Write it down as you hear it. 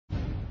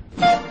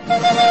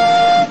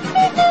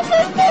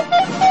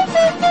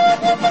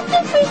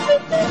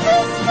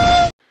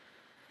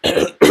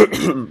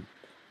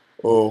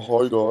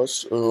Hi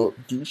guys,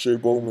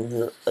 DJ Bowman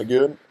here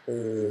again,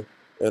 and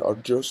I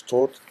just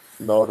thought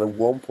now that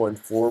 1 point,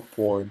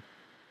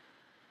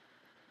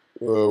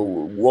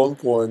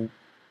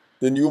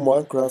 the new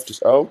Minecraft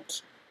is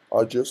out.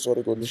 I just thought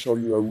I'm gonna show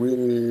you a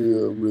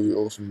really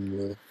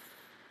awesome,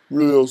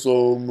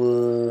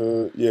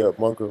 yeah,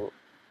 Minecraft.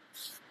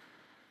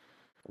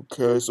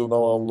 Okay, so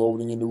now I'm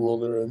loading in the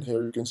world there, and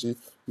here you can see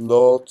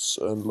lots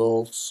and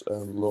lots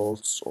and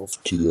lots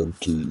of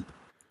TNT.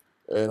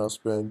 And I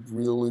spent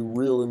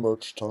really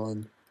much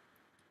time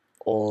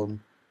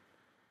on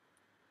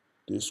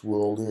this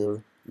world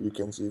here. You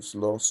can see it's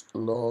lots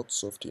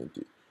of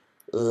TNT.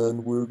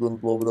 And we're gonna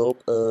blow it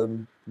up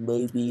and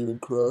maybe even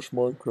crash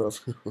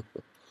Minecraft.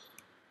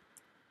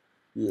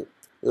 Yeah.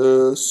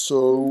 Uh,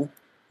 so,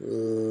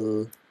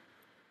 uh,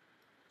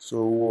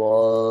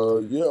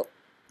 yeah,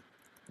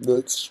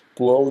 let's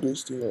blow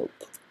this thing up.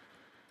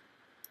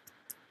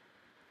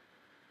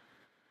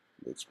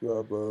 Let's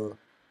grab a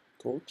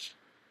torch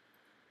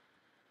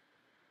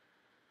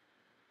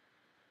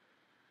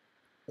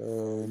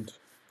and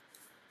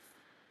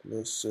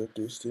let's set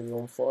this thing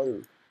on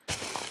fire.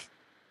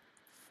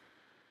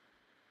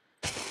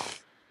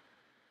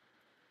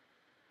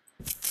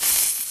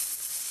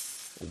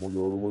 Oh my god,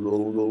 oh my god, oh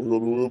my god, oh my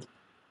god,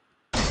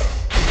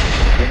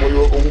 oh my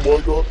god, oh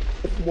my god,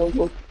 oh my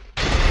god.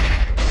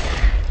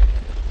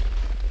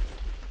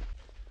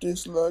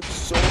 This lags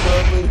so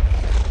badly.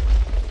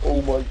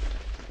 Oh my,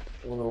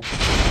 oh no.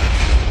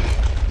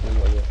 Oh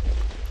my god.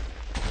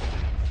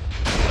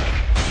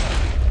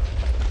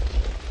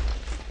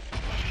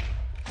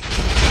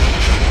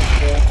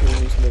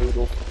 Whole is made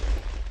of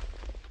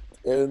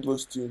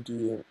endless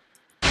TNT.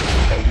 I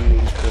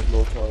really spent a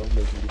lot of time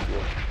making it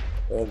work.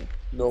 And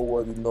no, I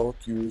did not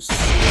use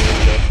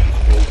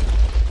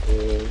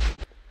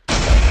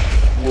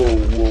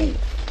whoa.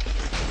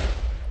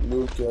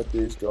 Look at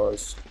this,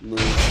 guys. Look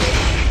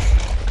at this.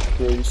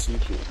 Crazy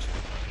shit.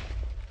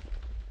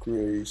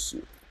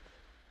 Crazy.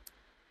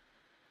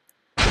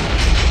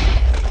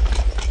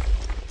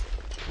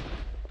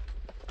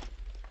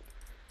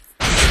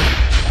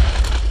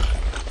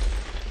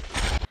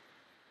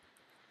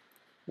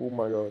 Oh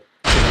my god.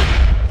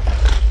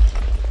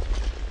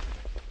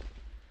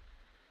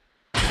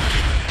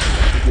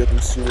 I'm getting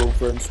 0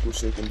 frames per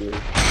second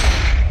there.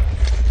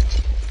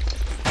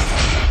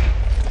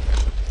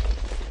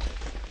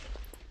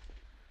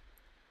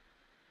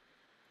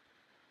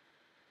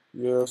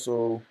 Yeah,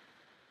 so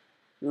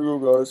here you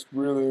go, guys.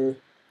 Really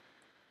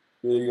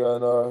big,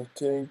 and I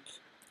think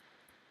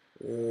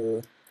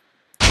endless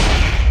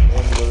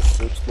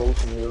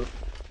explosion here.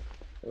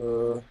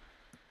 Uh,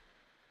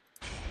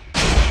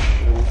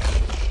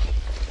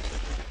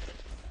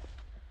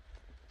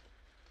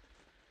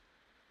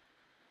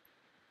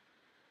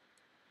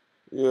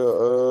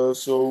 yeah,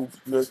 so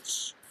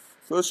let's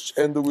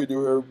end the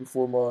video here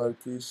before my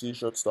PC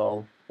shuts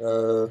down.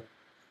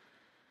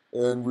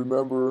 And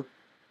remember,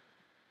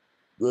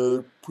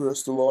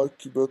 press the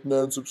like button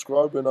and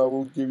subscribe, and I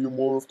will give you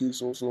more of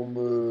these awesome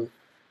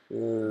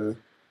TNT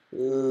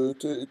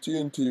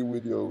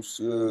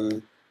videos.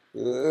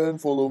 And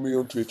follow me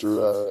on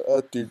Twitter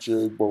at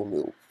DJ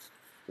Boneville.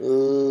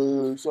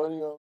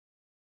 Signing out.